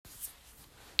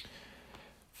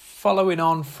Following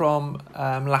on from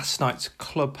last night's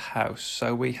Clubhouse,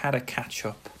 so we had a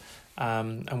catch-up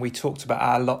and we talked about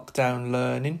our lockdown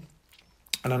learning.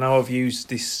 And I know I've used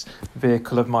this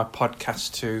vehicle of my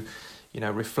podcast to,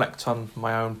 reflect on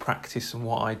my own practice and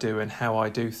what I do and how I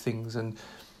do things. And,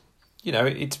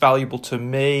 it's valuable to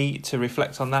me to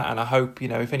reflect on that. And I hope,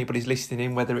 if anybody's listening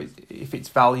in, if it's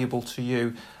valuable to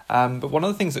you. But one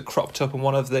of the things that cropped up and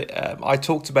one of the, I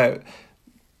talked about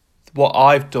what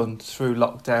I've done through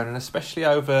lockdown, and especially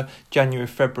over January,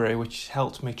 February, which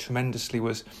helped me tremendously,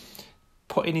 was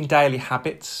putting in daily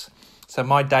habits. So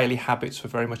my daily habits were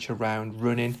very much around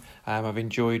running. I've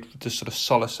enjoyed the sort of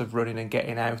solace of running and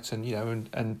getting out, and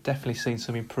and definitely seen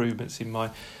some improvements in my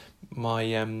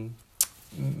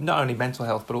not only mental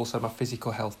health but also my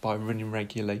physical health by running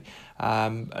regularly.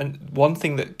 And one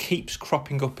thing that keeps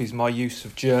cropping up is my use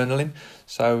of journaling.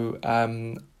 So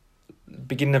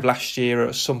beginning of last year,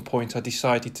 at some point, I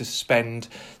decided to spend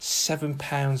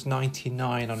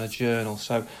 £7.99 on a journal.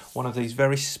 So one of these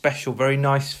very special, very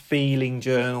nice feeling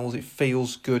journals. It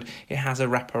feels good. It has a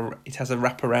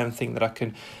wraparound thing that I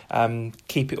can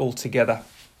keep it all together.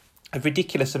 A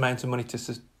ridiculous amount of money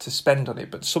to spend on it,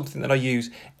 but something that I use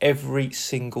every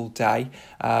single day.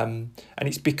 And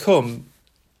it's become,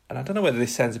 and I don't know whether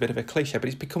this sounds a bit of a cliche, but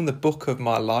it's become the book of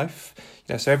my life.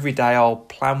 So every day I'll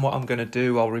plan what I'm going to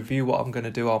do, I'll review what I'm going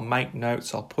to do, I'll make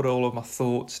notes, I'll put all of my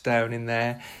thoughts down in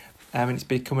there. And it's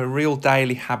become a real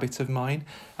daily habit of mine.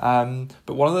 But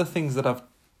one of the things that I've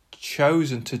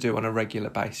chosen to do on a regular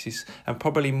basis, and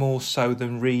probably more so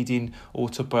than reading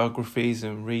autobiographies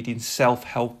and reading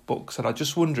self-help books, and I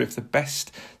just wonder if the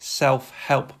best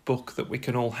self-help book that we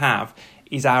can all have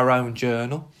is our own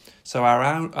journal. So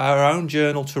our own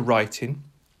journal to write in.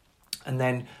 And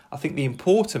then I think the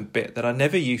important bit that I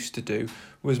never used to do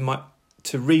was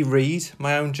to reread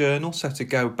my own journal, so to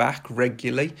go back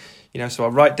regularly. So I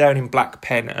write down in black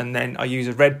pen, and then I use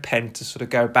a red pen to sort of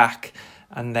go back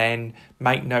and then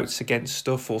make notes against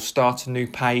stuff or start a new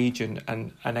page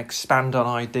and expand on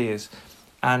ideas.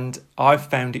 And I've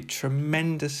found it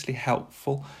tremendously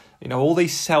helpful. All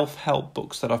these self-help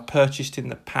books that I've purchased in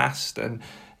the past, and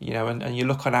you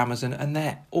look on Amazon and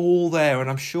they're all there. And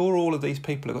I'm sure all of these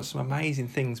people have got some amazing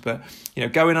things, but,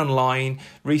 going online,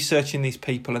 researching these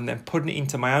people and then putting it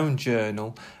into my own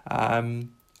journal,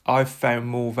 I've found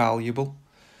more valuable.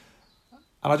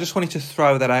 And I just wanted to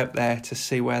throw that out there to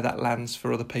see where that lands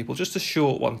for other people. Just a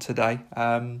short one today.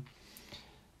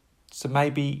 So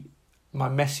maybe my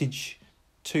message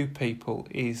to people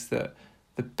is that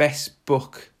the best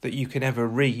book that you can ever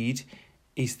read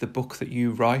is the book that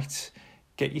you write.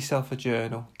 Get yourself a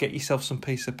journal, get yourself some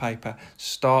piece of paper,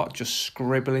 start just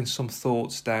scribbling some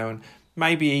thoughts down,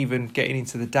 maybe even getting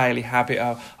into the daily habit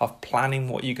of planning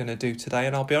what you're going to do today.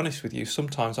 And I'll be honest with you,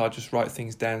 sometimes I just write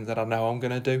things down that I know I'm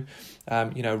going to do.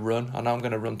 Run, I know I'm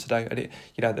going to run today. And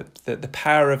the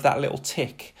power of that little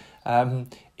tick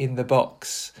in the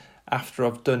box after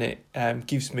I've done it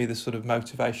gives me the sort of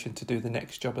motivation to do the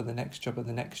next job and the next job and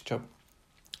the next job.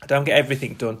 I don't get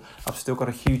everything done. I've still got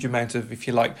a huge amount of, if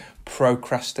you like,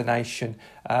 procrastination.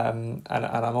 And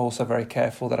I'm also very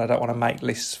careful that I don't want to make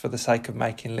lists for the sake of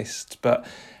making lists. But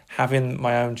having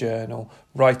my own journal,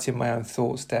 writing my own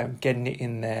thoughts down, getting it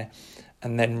in there,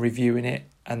 and then reviewing it,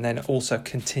 and then also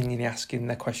continually asking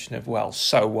the question of, well,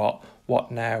 so what? What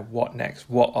now? What next?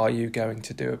 What are you going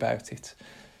to do about it?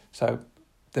 So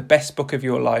the best book of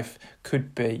your life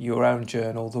could be your own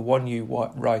journal, the one you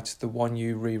write, the one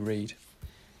you reread.